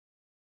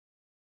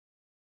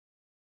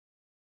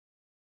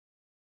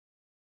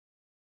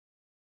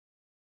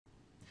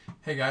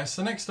Hey guys,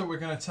 so next up we're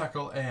going to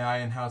tackle AI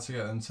and how to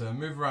get them to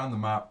move around the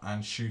map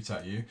and shoot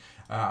at you.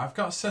 I've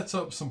got set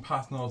up some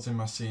path nodes in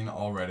my scene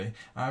already.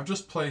 I've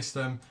just placed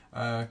them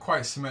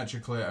quite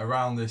symmetrically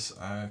around this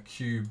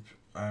cube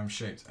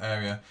shaped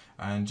area,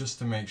 and just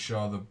to make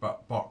sure the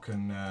bot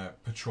can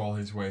patrol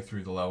his way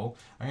through the level.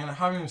 I'm going to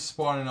have him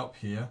spawning up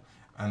here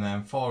and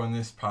then following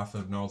this path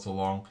of nodes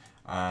along,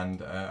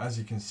 and as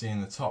you can see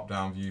in the top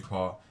down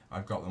viewport,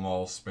 I've got them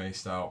all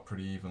spaced out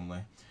pretty evenly.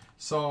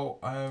 So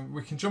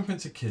we can jump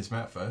into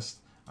Kismet first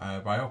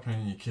by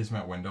opening your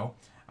Kismet window,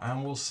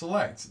 and we'll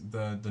select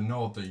the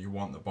node that you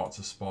want the bot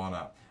to spawn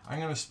at. I'm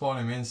going to spawn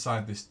him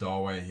inside this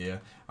doorway here.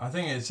 I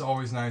think it's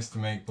always nice to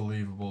make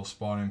believable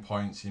spawning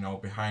points, you know,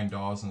 behind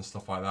doors and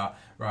stuff like that,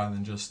 rather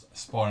than just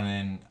spawning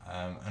in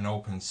an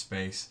open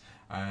space.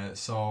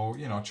 So,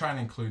 you know, try and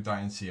include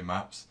that into your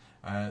maps.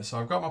 So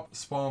I've got my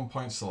spawn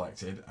point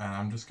selected, and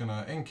I'm just going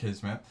to, in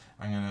Kismet,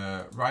 I'm going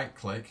to right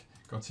click,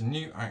 go to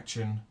New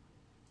Action,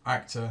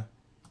 Actor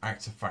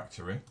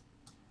Factory,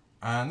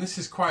 and this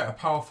is quite a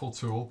powerful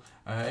tool.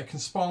 It can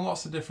spawn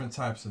lots of different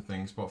types of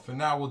things, but for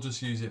now we'll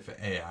just use it for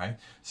AI.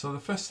 So the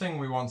first thing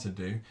we want to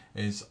do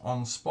is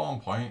on spawn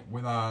point,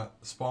 with our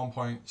spawn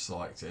point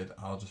selected,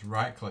 I'll just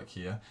right click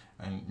here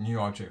and new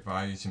object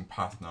via using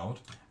path node,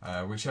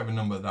 whichever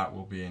number that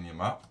will be in your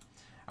map,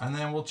 and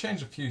then we'll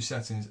change a few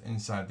settings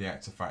inside the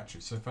Actor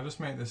Factory. So if I just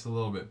make this a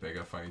little bit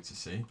bigger for you to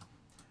see.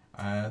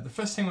 The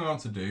first thing we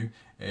want to do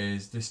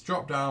is this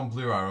drop down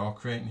blue arrow,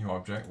 create new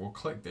object. We'll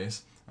click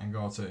this and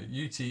go to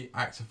UT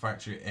Actor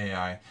Factory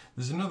AI.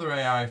 There's another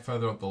AI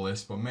further up the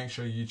list, but make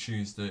sure you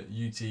choose the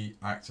UT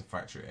Actor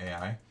Factory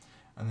AI.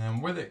 And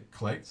then with it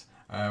clicked,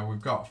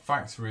 we've got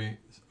factory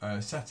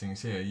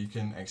settings here. You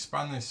can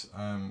expand this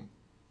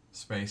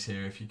space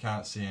here if you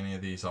can't see any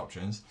of these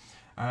options.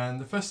 And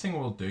the first thing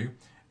we'll do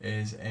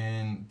is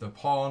in the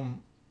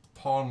pawn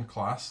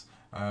class,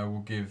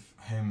 we'll give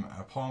him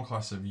a pawn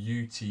class of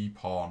UT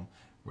pawn,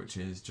 which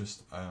is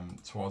just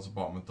towards the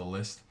bottom of the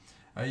list.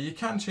 You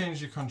can change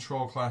your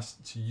control class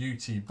to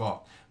UT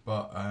bot,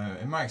 but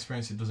in my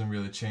experience it doesn't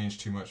really change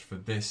too much for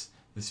this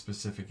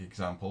specific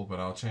example, but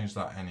I'll change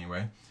that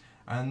anyway.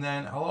 And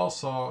then I'll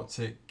also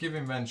take give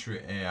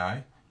inventory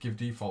AI, give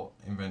default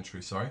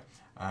inventory, sorry,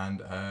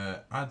 and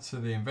add to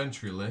the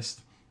inventory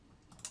list,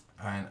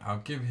 and I'll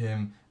give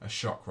him a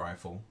shock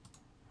rifle.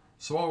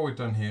 So all we've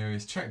done here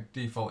is check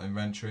default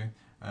inventory,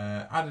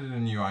 added a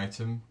new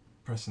item,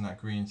 pressing that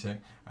green tick,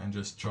 and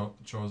just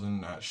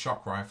chosen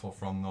shock rifle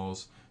from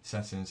those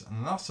settings.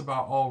 And that's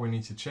about all we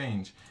need to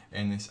change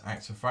in this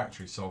Actor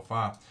Factory so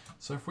far.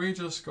 So if we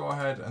just go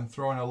ahead and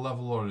throw in a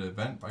level loaded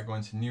event by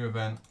going to new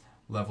event,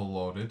 level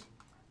loaded,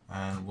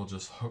 and we'll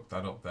just hook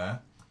that up there.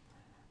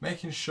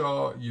 Making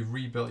sure you've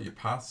rebuilt your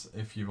paths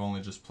if you've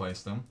only just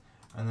placed them.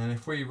 And then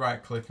if we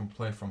right click and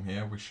play from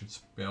here, we should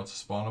be able to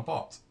spawn a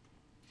bot.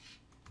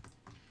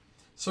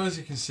 So as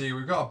you can see,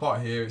 we've got a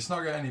bot here. It's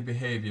not got any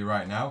behavior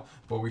right now,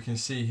 but we can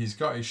see he's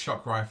got his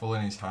shock rifle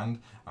in his hand,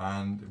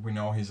 and we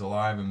know he's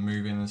alive and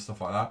moving and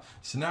stuff like that.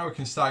 So now we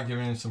can start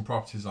giving him some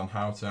properties on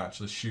how to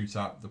actually shoot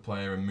at the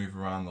player and move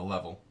around the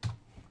level.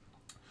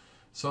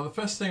 So the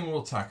first thing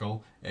we'll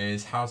tackle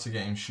is how to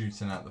get him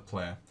shooting at the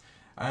player.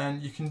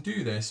 And you can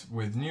do this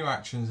with new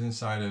actions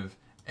inside of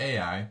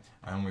AI,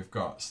 and we've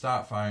got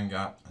start firing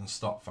at and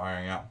stop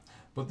firing at.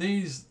 But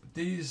these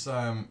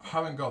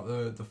haven't got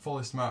the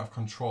fullest amount of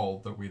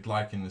control that we'd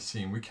like in the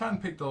scene. We can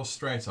pick those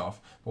straight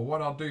off, but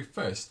what I'll do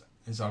first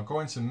is I'll go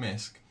into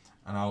MISC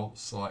and I'll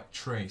select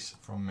trace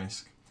from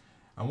MISC.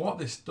 And what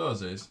this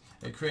does is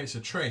it creates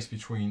a trace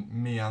between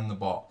me and the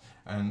bot,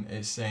 and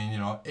it's saying, you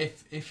know,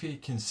 if he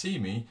can see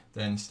me,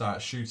 then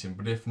start shooting,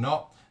 but if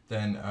not,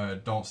 then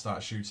don't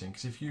start shooting.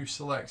 Because if you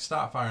select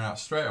start firing out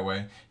straight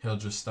away, he'll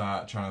just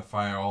start trying to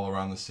fire all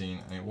around the scene,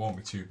 and it won't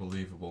be too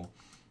believable.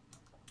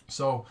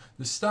 So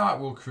the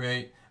start will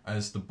create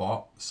as the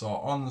bot. So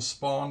on the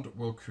spawned,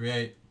 we'll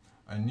create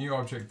a new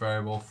object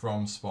variable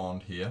from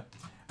spawned here,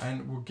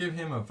 and we'll give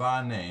him a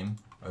var name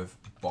of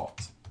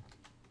bot.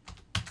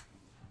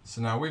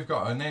 So now we've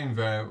got a name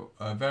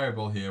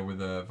variable here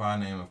with a var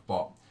name of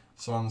bot.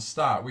 So on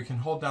start, we can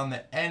hold down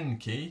the N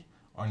key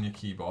on your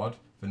keyboard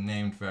for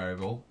named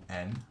variable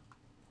N,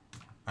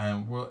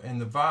 and in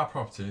the var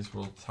properties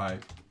we'll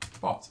type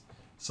bot.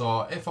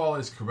 So if all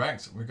is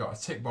correct, we've got a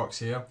tick box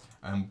here,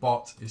 and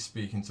bot is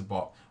speaking to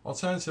bot.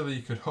 Alternatively,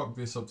 you could hook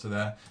this up to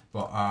there,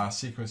 but our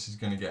sequence is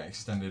going to get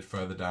extended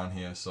further down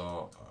here,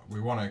 so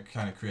we want to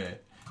kind of create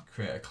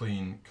a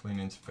clean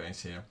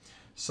interface here.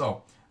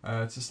 So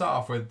to start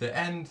off with, the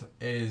end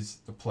is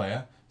the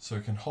player, so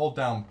we can hold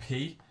down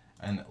P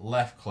and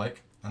left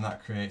click, and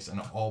that creates an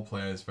all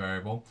players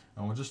variable,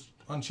 and we'll just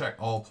uncheck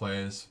all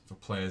players for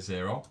player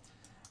 0.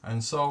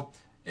 And so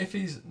if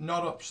he's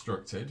not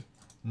obstructed,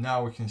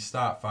 now we can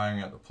start firing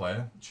at the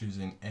player,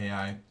 choosing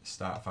AI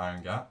start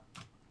firing at.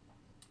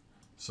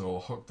 So we'll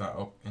hook that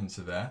up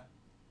into there.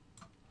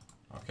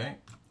 Okay.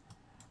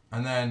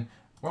 And then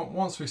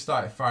once we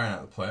started firing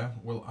at the player,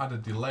 we'll add a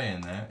delay in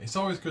there. It's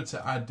always good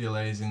to add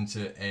delays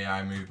into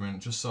AI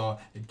movement just so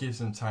it gives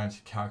them time to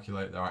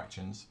calculate their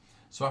actions.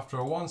 So after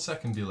a 1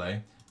 second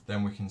delay,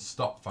 then we can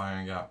stop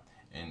firing at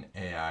in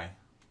AI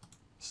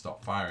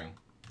stop firing.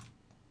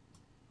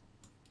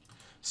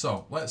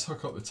 So let's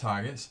hook up the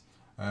targets.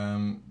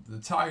 The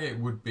target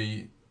would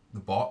be the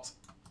bot,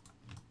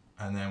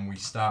 and then we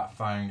start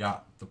firing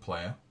at the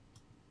player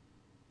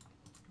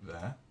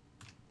there,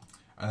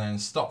 and then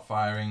stop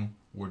firing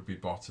would be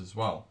bot as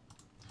well.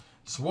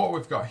 So what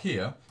we've got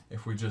here,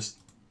 if we just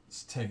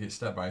take it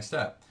step by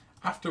step,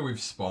 after we've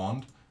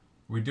spawned,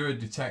 we do a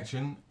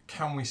detection.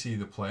 Can we see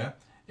the player?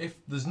 If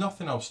there's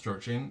nothing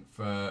obstructing,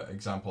 for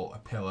example a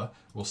pillar,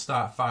 we'll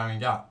start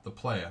firing at the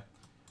player.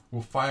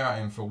 We'll fire at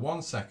him for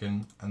 1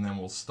 second and then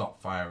we'll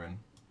stop firing.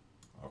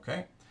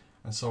 Okay,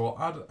 and so we'll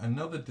add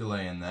another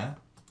delay in there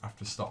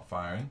after stop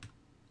firing,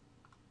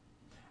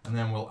 and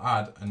then we'll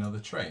add another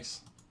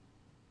trace.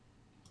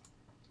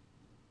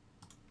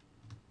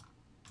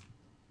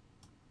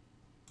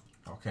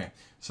 Okay,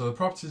 so the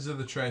properties of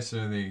the trace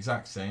are the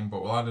exact same,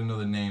 but we'll add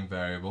another name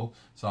variable.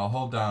 So I'll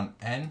hold down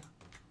N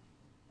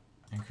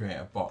and create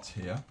a bot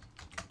here,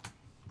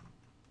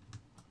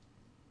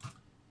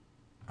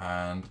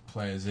 and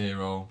player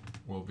 0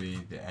 will be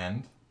the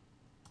end.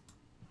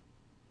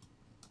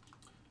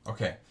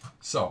 Okay,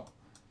 so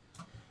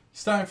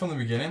starting from the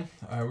beginning,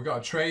 we've got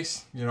a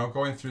trace,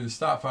 going through the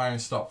start firing,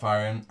 stop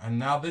firing, and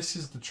now this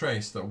is the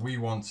trace that we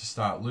want to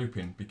start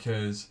looping,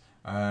 because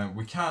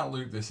we can't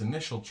loop this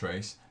initial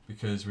trace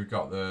because we've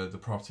got the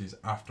properties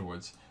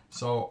afterwards.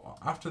 So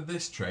after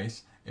this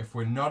trace, if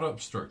we're not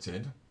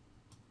obstructed,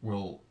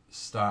 we'll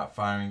start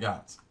firing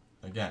at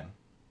again.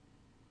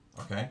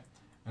 Okay,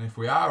 and if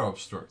we are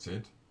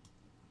obstructed,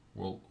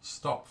 we'll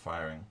stop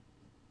firing.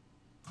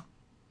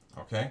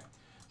 Okay,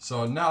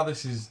 so now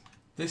this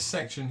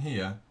section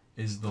here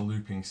is the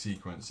looping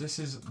sequence. This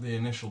is the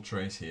initial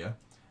trace here,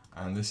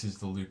 and this is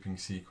the looping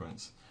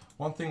sequence.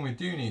 One thing we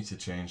do need to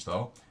change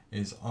though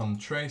is on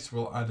trace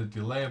we'll add a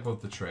delay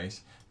above the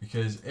trace,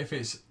 because if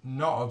it's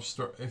not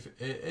if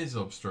it is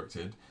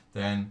obstructed,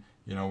 then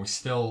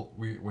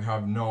we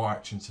have no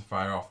action to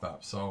fire off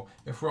that. So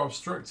if we're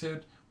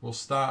obstructed, we'll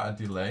start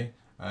a delay.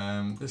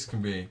 This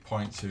can be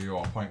 0.2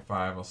 or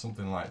 0.5 or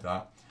something like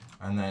that,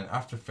 and then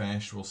after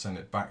finish we'll send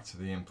it back to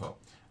the input.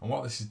 And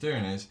what this is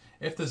doing is,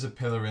 if there's a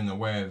pillar in the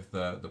way of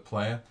the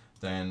player,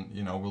 then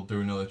we'll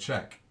do another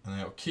check, and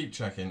it'll keep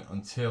checking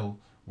until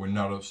we're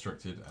not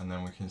obstructed, and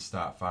then we can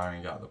start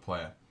firing at the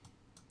player.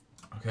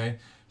 Okay,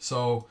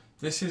 so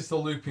this is the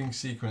looping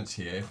sequence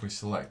here. If we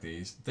select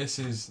these, this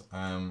is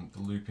the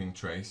looping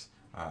trace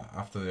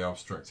after they're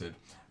obstructed,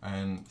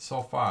 and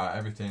so far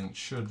everything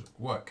should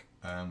work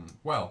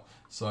well.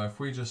 So if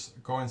we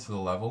just go into the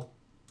level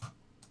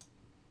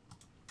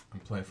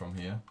and play from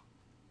here,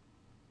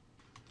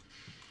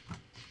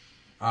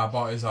 our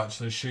bot is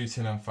actually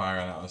shooting and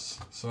firing at us,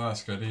 so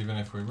that's good. Even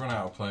if we run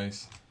out of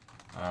place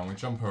and we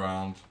jump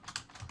around,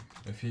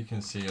 if he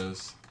can see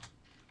us,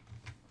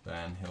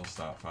 then he'll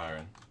start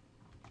firing.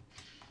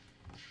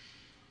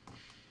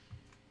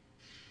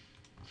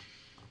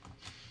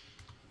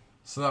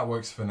 So that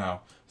works for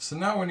now. So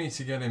now we need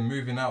to get him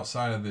moving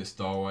outside of this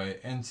doorway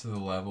into the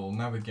level,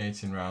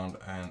 navigating around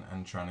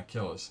and trying to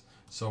kill us.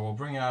 So we'll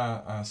bring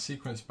our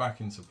sequence back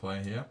into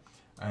play here,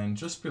 and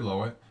just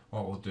below it,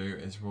 what we'll do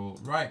is we'll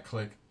right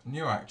click,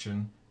 new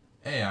action,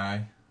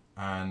 AI,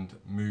 and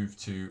move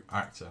to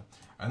actor.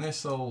 And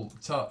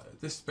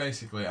this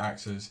basically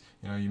acts as,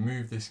 you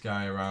move this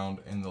guy around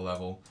in the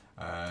level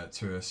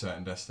to a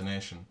certain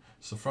destination.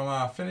 So from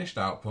our finished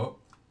output,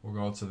 we'll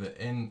go to the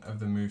in of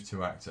the move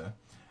to actor,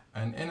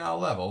 and in our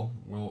level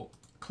we'll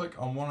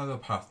click on one of the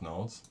path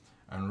nodes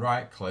and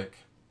right click,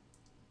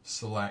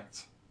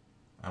 select,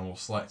 and we'll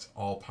select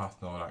all path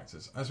node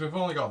actors. As we've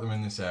only got them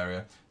in this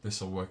area,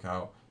 this will work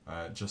out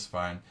just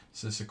fine.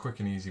 So it's a quick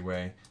and easy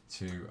way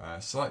to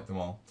select them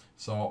all.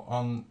 So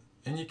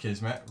in your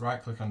Kismet,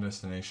 right click on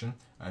destination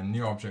and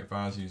new object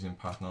vars using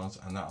path nodes,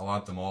 and that'll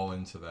add them all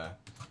into there.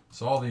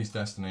 So all these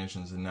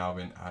destinations have now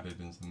been added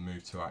into the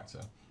move to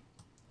actor.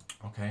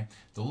 Okay,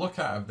 the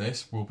lookout of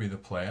this will be the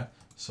player.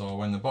 So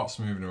when the bot's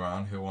moving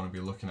around, he'll want to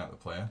be looking at the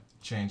player.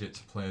 Change it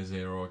to player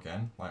 0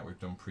 again, like we've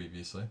done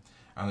previously.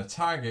 And the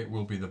target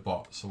will be the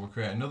bot. So we'll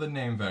create another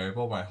name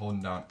variable by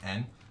holding down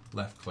N,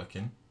 left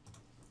clicking,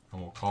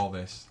 and we'll call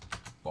this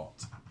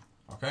bot.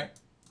 Okay?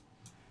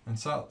 And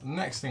so the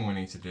next thing we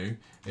need to do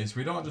is,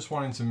 we don't just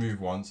want him to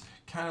move once.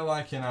 Kind of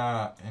like in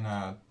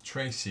our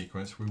trace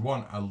sequence, we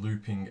want a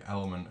looping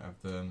element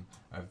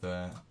of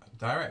the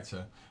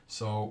director.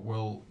 So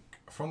we'll,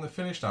 from the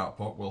finished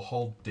output, we'll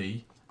hold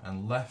D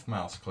and left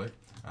mouse click,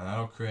 and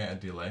that'll create a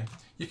delay.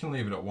 You can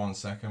leave it at 1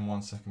 second.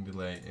 1 second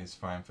delay is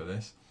fine for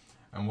this.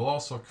 And we'll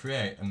also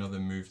create another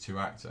move to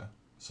actor.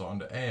 So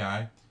under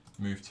AI,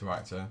 move to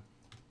actor,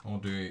 and we'll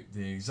do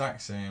the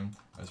exact same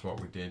as what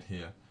we did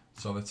here.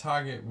 So the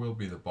target will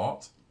be the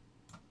bot,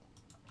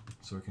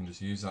 so we can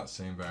just use that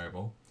same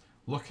variable.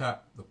 Look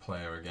at the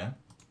player again,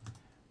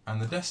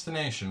 and the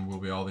destination will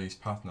be all these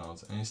path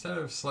nodes. And instead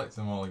of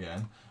selecting them all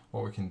again,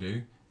 what we can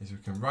do is we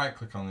can right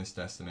click on this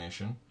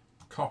destination,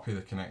 copy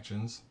the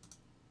connections,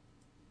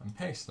 and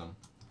paste them.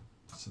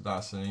 So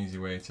that's an easy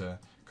way to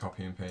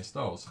copy and paste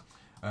those.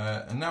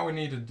 And now we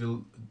need a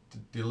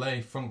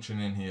delay function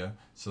in here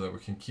so that we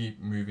can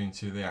keep moving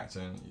to the actor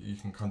and you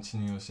can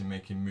continuously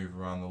make him move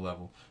around the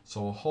level.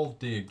 So we'll hold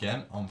D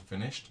again on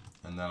finished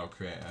and that'll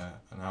create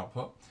an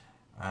output.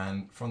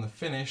 And from the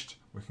finished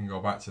we can go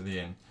back to the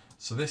in.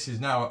 So this is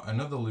now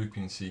another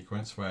looping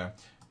sequence where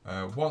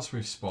once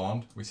we've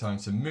spawned we tell him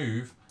to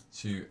move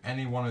to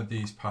any one of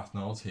these path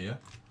nodes here.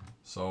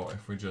 So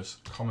if we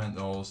just comment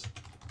those,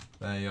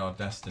 they're your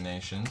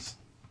destinations.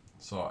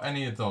 So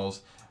any of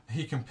those,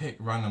 he can pick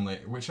randomly,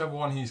 whichever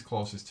one he's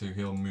closest to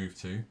he'll move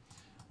to,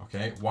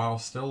 okay, while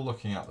still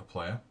looking at the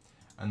player.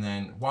 And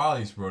then while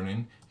he's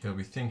running, he'll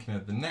be thinking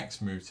of the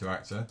next move to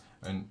actor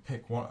and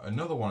pick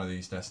another one of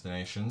these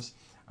destinations,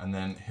 and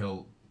then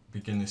he'll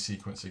begin the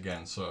sequence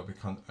again. So it'll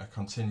become a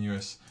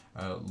continuous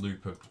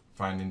loop of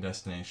finding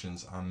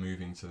destinations and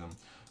moving to them.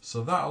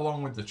 So that,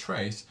 along with the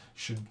trace,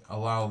 should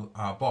allow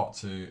our bot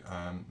to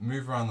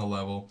move around the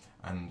level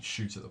and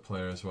shoot at the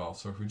player as well.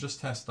 So if we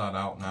just test that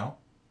out now.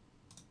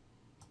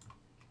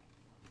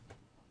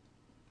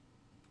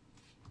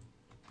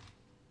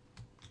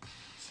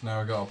 So now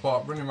we've got a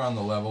bot running around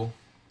the level,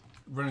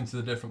 running to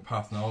the different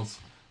path nodes,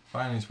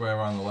 finding his way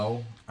around the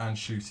level and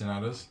shooting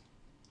at us.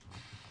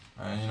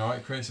 And you know,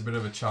 it creates a bit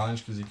of a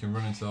challenge because he can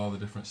run into all the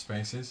different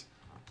spaces.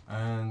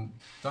 And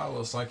that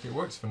looks like it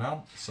works for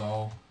now,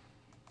 so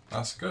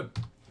that's good.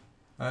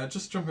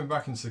 Just jumping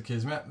back into the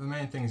Kismet, the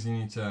main things you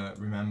need to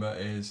remember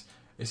is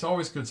it's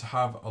always good to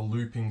have a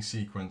looping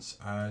sequence.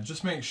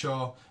 Just make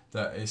sure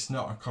that it's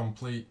not a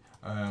complete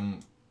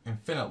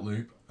infinite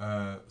loop.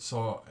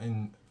 So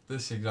in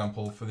this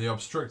example, for the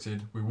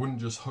obstructed, we wouldn't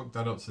just hook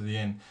that up to the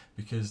in,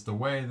 because the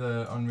way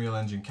the Unreal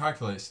Engine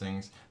calculates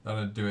things,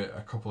 that'd do it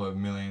a couple of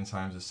million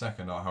times a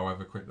second, or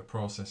however quick the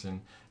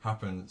processing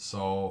happens.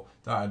 So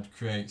that'd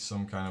create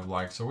some kind of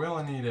lag. So we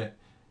only need it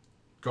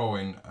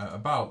going at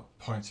about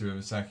 0.2 of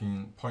a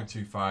second,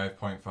 0.25,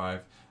 0.5.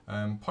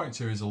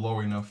 0.2 is a low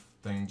enough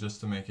thing just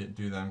to make it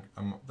do that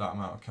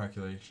amount of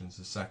calculations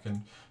a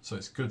second. So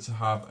it's good to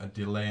have a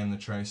delay in the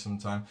trace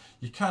sometime.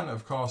 You can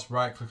of course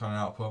right click on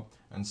output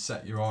and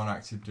set your own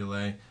active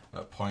delay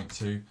at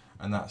 0.2,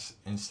 and that's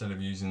instead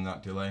of using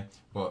that delay.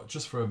 But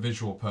just for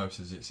visual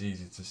purposes it's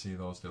easy to see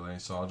those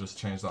delays, so I'll just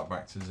change that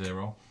back to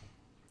 0.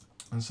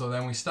 And so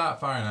then we start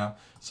firing out.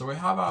 So we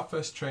have our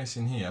first trace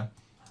in here,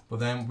 but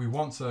then we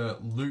want to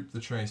loop the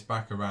trace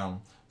back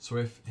around. So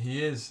if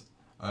he is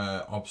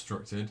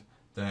obstructed,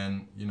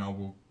 then you know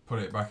we'll put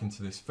it back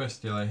into this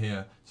first delay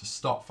here to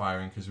stop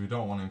firing, because we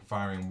don't want him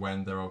firing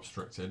when they're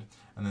obstructed.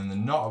 And then the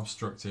not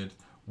obstructed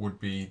would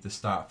be the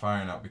start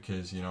firing out,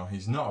 because you know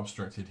he's not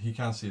obstructed, he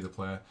can see the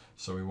player,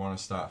 so we want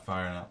to start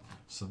firing out.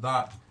 So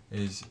that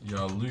is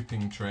your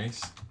looping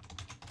trace.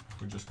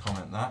 If we just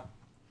comment that,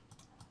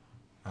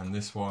 and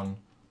this one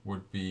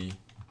would be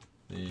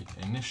the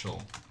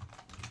initial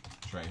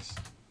trace.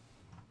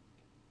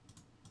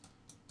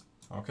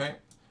 Okay,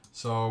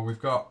 so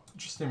we've got,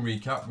 just in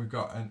recap, we've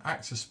got an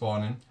actor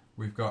spawning,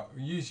 we've got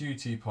use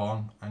UT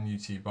pawn and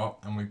UT bot,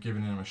 and we've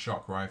given him a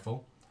shock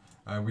rifle.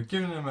 We've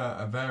given him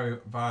a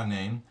var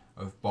name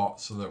of bot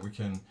so that we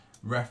can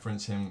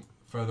reference him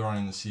further on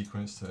in the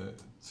sequence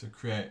to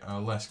create a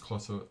less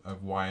clutter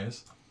of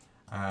wires.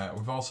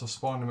 We've also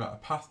spawned him at a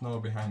path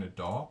node behind a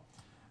door.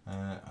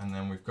 And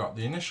then we've got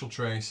the initial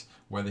trace,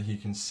 whether he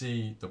can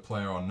see the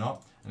player or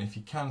not, and if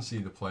he can see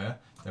the player,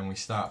 then we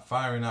start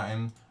firing at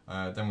him,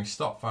 then we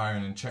stop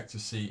firing and check to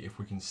see if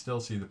we can still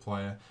see the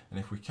player, and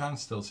if we can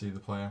still see the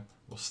player,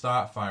 we'll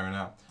start firing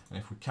out, and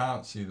if we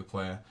can't see the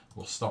player,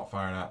 we'll stop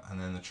firing out,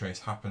 and then the trace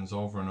happens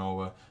over and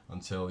over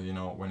until, you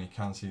know, when he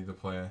can see the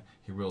player,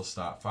 he will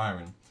start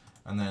firing.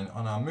 And then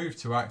on our move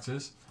to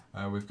actors,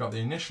 we've got the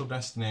initial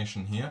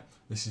destination here.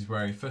 This is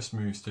where he first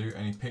moves to,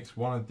 and he picks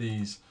one of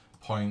these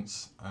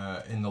points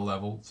in the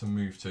level to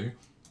move to,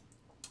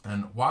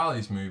 and while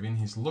he's moving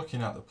he's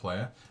looking at the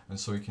player, and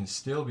so he can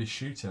still be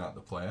shooting at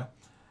the player,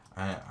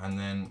 and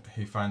then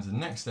he finds the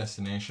next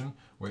destination,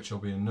 which will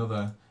be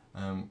another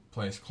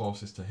place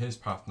closest to his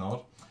path node,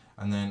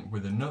 and then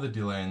with another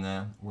delay in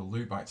there we'll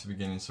loop back to the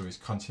beginning, so he's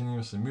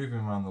continuously moving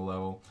around the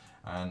level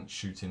and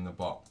shooting the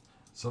bot.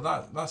 So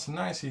that's a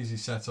nice easy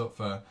setup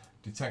for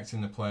detecting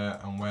the player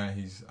and where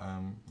he's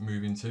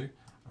moving to,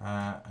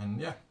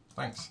 and yeah,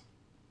 thanks.